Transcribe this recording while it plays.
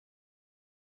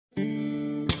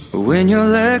when your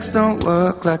legs don't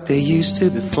work like they used to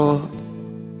before,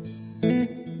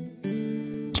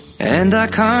 and I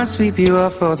can't sweep you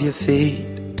off of your feet.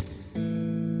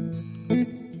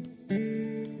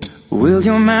 Will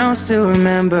your mouth still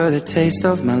remember the taste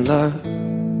of my love?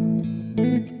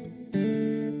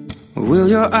 Will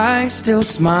your eyes still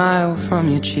smile from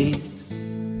your cheeks?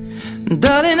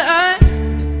 Darling, I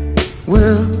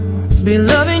will be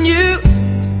loving you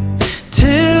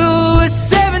till we're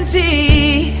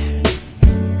 70.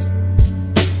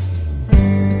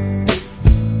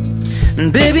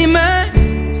 And baby, my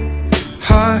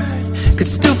heart could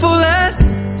still fall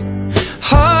as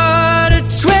hard at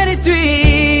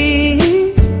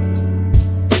 23.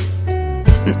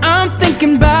 And I'm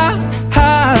thinking about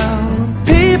how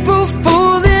people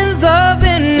fall in love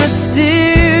in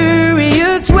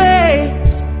mysterious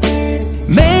ways.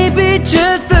 Maybe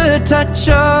just the touch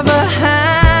of a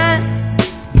hand.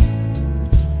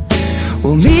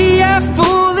 Well, me, I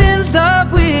fall in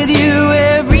love with you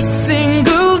every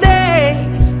single day,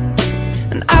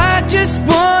 and I just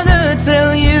wanna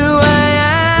tell you I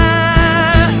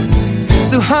am.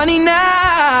 So honey,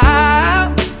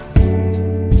 now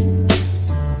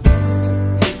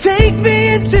take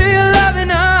me into your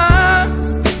loving arms.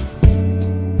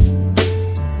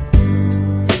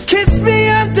 Kiss me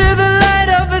under the light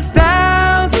of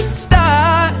 1,000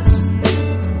 stars.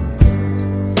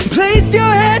 Place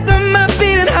your head on my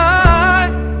beating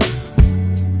heart.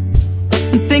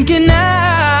 I'm thinking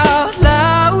out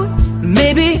loud,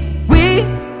 maybe we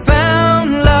found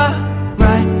love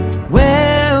right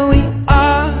where we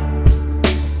are.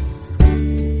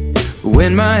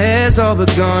 When my hair's all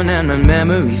but gone and my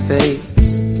memory fades,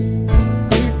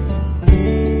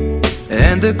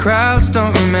 and the crowds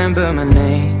don't remember my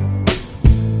name,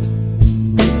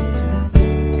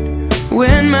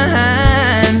 when my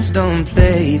hands don't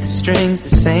play the strings the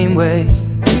same way,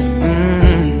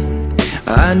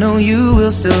 I know you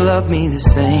will still love me the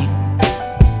same.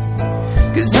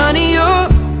 'Cause honey, your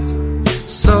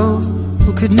soul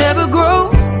could never grow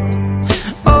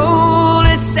old,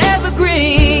 it's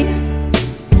evergreen.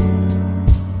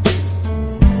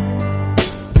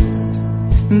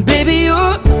 Baby,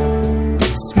 your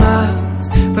smile's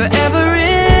forever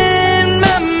in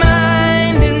my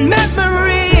mind and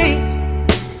memory.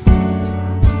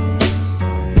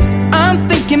 I'm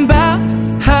thinking about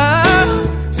how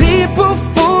people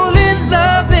fall in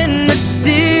love in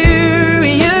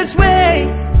mysterious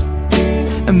ways,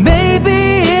 and maybe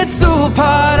it's all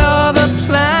part of a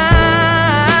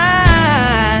plan.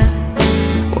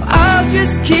 Well, I'll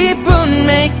just keep on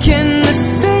making the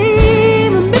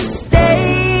same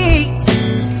mistakes,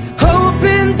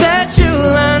 hoping that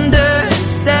you'll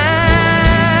understand.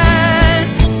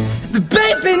 But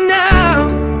baby, now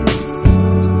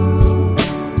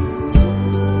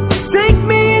take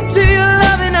me into your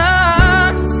loving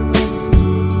arms.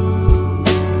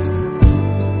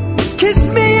 Kiss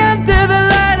me under the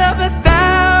light of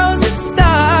 1,000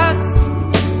 stars.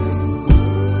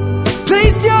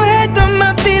 Place your head on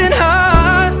my beating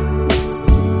heart.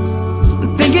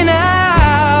 I'm thinking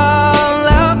out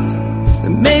loud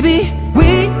that maybe we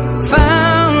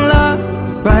found love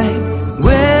right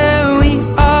where we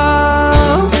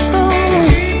are.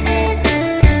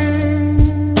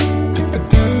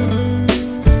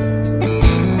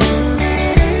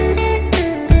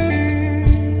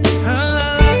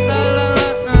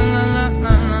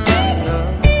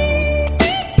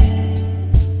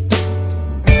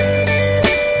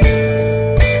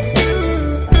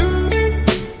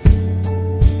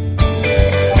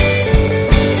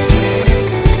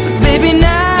 So baby,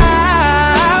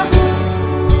 now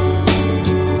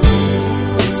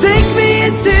take me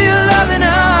into your loving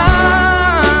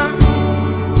arms.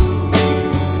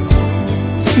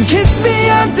 Kiss me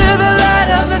under the light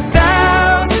of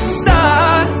 1,000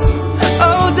 stars.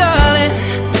 Oh darling,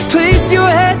 place your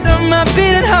head on my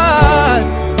beating heart.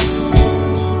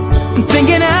 I'm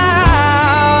thinking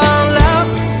out loud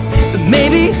that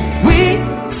maybe we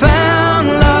found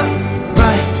love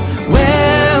right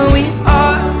where we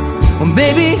are. Or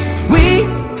maybe we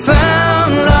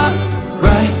found love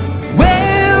right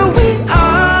where we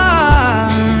are.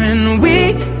 And we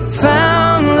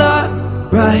found love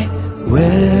right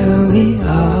where we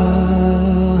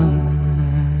are.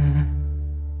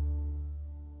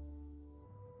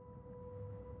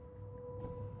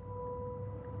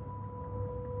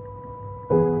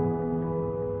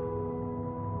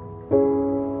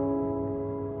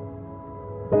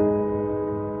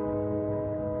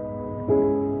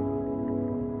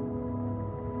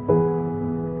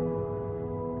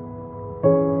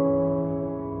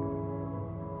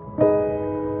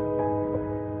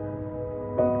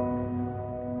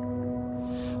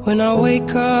 When I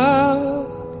wake up,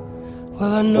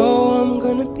 well, I know I'm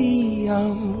gonna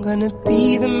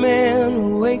be the man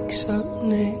who wakes up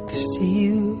next to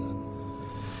you.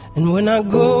 And when I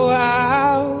go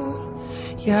out,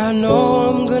 yeah, I know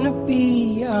I'm gonna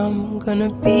be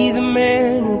the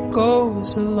man who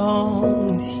goes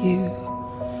along with you.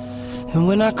 And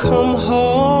when I come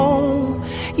home,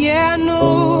 yeah, I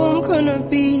know I'm gonna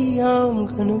be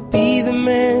the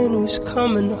man who's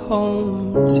coming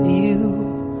home to you.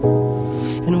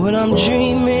 And when I'm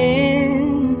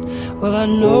dreaming, well, I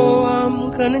know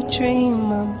I'm gonna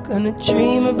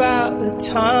dream about the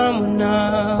time when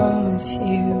I'm with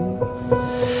you.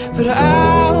 But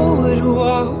I would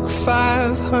walk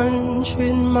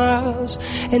 500 miles,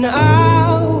 and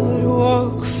I would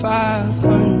walk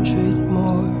 500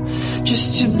 more,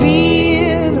 just to be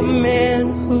the man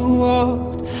who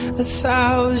walked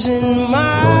 1,000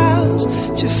 miles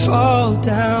to fall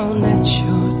down at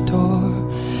your door.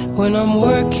 When I'm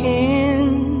working,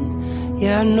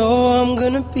 yeah, I know I'm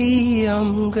gonna be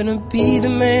the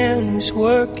man who's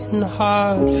working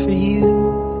hard for you.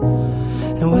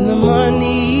 And when the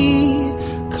money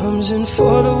comes in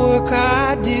for the work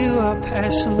I do, I'll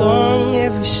pass along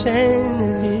every cent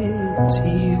of it to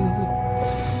you.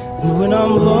 And when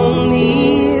I'm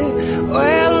lonely,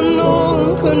 well, I know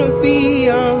I'm gonna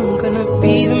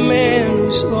be the man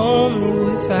who's lonely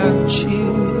without you.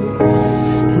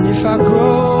 And if I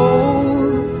grow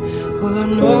old, well, I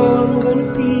know I'm gonna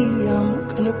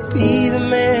be the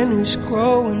man who's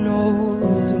growing old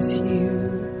with you.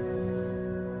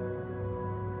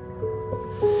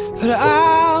 But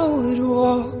I would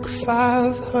walk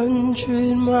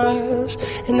 500 miles,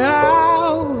 and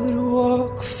I would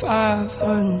walk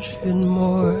 500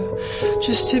 more,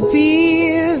 just to be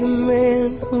the man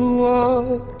who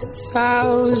walked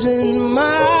 1,000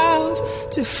 miles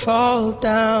to fall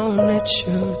down at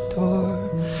your door.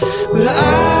 But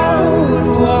I would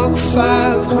walk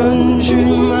 500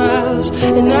 miles,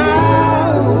 and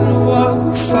I would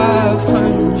walk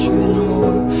 500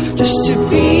 more, just to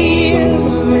be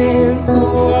the man who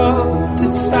walked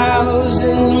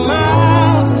 1,000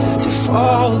 miles to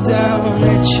fall down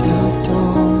at your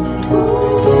door.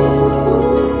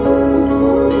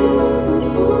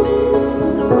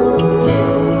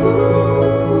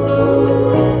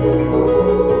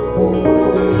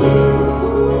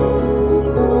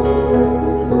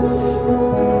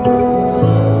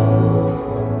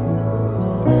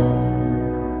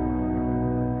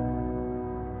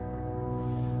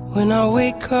 When I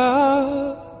wake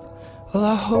up, well,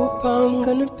 I hope I'm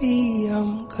gonna be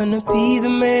the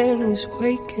man who's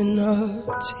waking up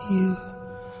to you.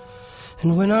 And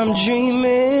when I'm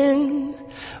dreaming,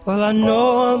 well, I know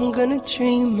I'm gonna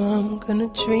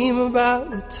dream about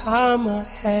the time I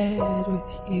had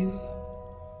with you.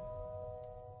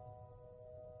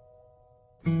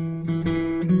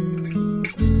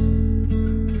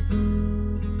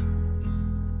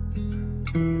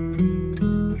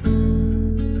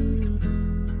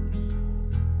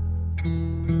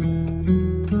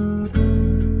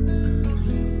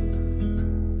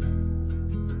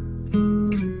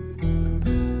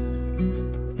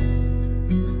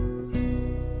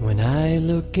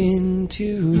 Look into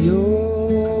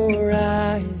your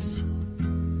eyes,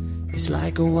 it's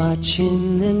like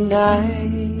watching the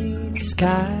night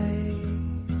sky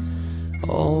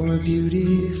or a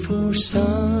beautiful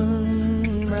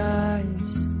sunrise.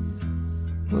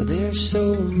 Well, there's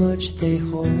so much they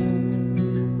hold,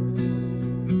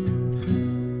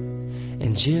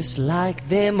 and just like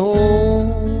them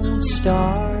old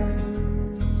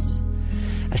stars,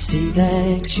 I see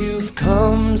that you've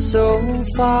come so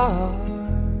far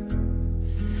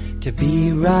to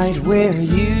be right where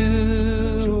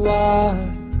you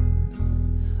are.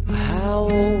 How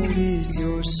old is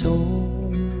your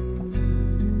soul?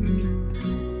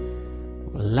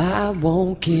 Well, I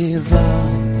won't give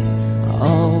up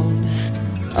on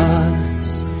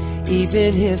us,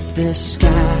 even if the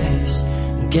skies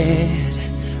get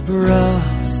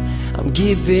rough. I'm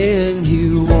giving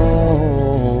you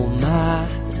all my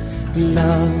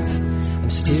love. I'm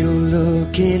still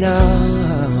looking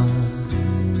up.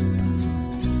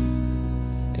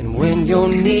 When you're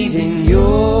needing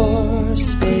your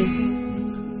space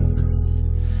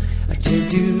to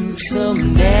do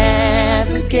some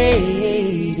navigating,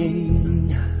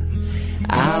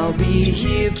 I'll be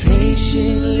here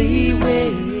patiently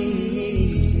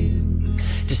waiting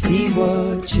to see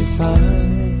what you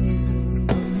find.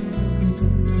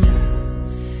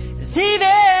 'Cause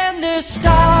even the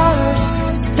stars,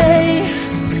 they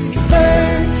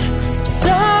burn,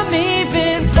 some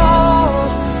even fall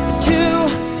to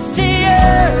the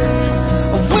earth.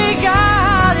 We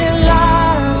got in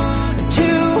line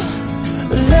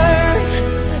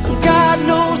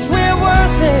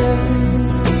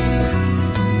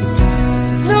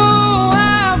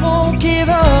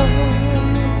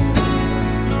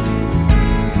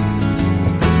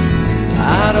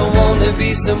wanna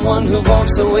be someone who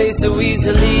walks away so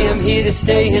easily. I'm here to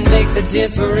stay and make the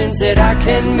difference that I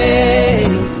can make.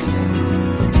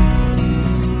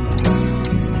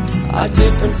 Our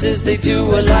differences, they do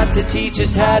a lot to teach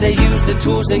us how to use the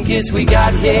tools and gifts we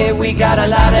got here. We got a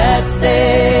lot at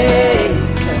stake.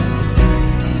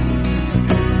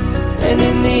 And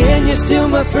in the end, you're still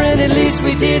my friend. At least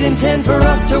we did intend for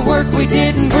us to work. We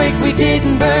didn't break, we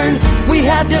didn't burn. We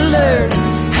had to learn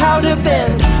how to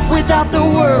bend without the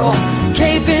world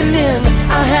caving in.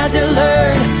 I had to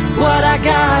learn what I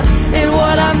got and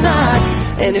what I'm not,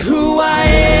 and who I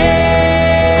am.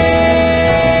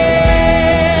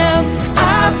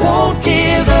 I won't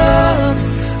give up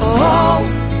on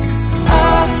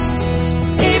us,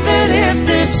 even if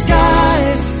the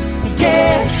skies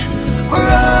get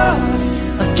rough.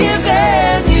 I'm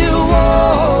giving you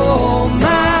all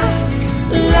my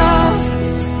love.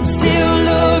 I'm still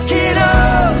looking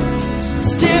up,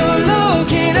 still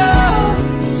looking up.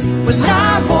 Well,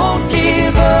 I won't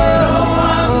give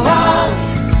up on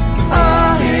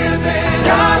us.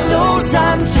 God knows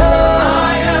I'm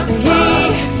tough. He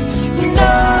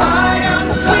knows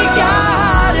we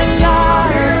got a lot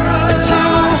to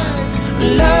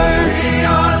learn.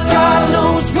 God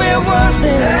knows we're worth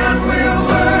it.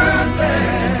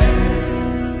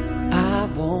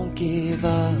 Give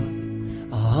up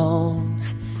on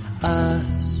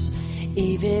us,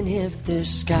 even if the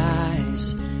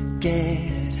skies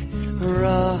get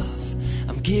rough.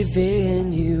 I'm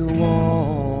giving you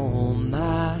all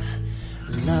my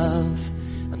love.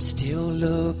 I'm still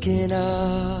looking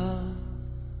up.